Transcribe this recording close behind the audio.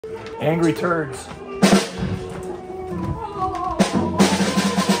Angry turds. Let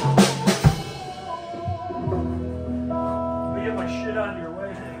me get my shit out of your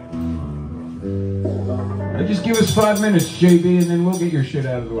way. Just give us 5 minutes, JB, and then we'll get your shit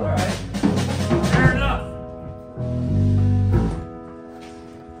out of the way. All right. Fair enough.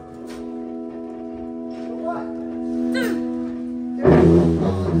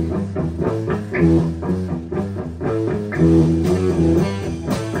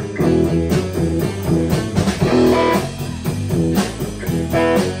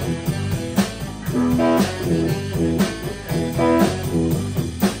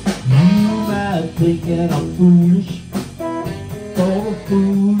 Thinking I'm foolish for the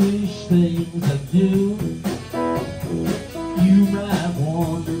foolish things I do. You might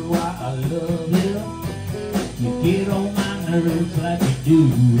wonder why I love you. You get on my nerves like you do.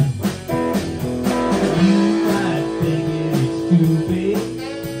 You might think it's stupid,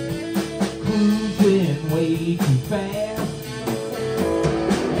 cruising way too fast.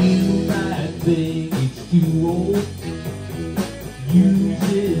 You might think it's too old,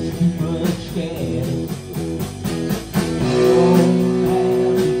 uses too much gas. Don't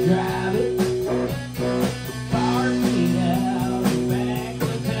have to drive it, park it out the back,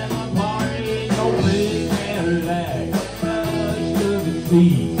 but tell my party ain't no big Cadillac. Much to the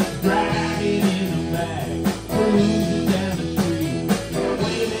seat, riding in the back, cruising down the street,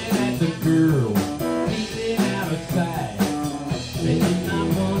 waving at the girls, feeling out of sight, making my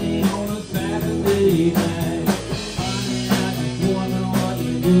money on a Saturday night.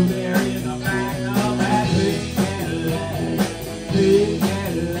 Do there in the back of that big Cadillac, big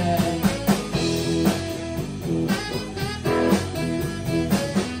Cadillac.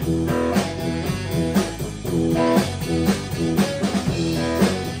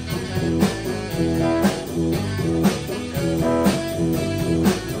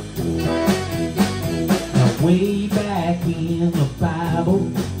 Now way back in the Bible,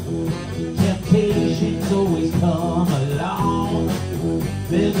 temptations always come along.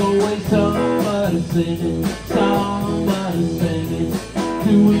 There's always somebody singing,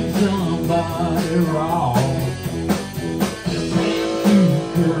 doing somebody wrong. Tempt you,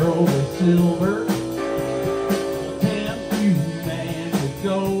 girl, with silver, tempt you, man, with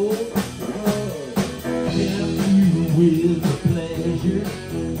gold, tempt you with the pleasure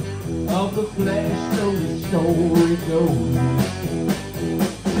of the flesh, so the story goes.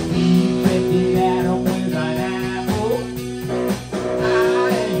 He picked it at him with an apple.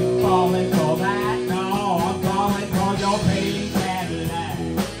 Falling for that, no, I'm falling for your big Cadillac.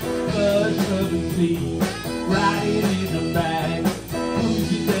 Flush of the sea.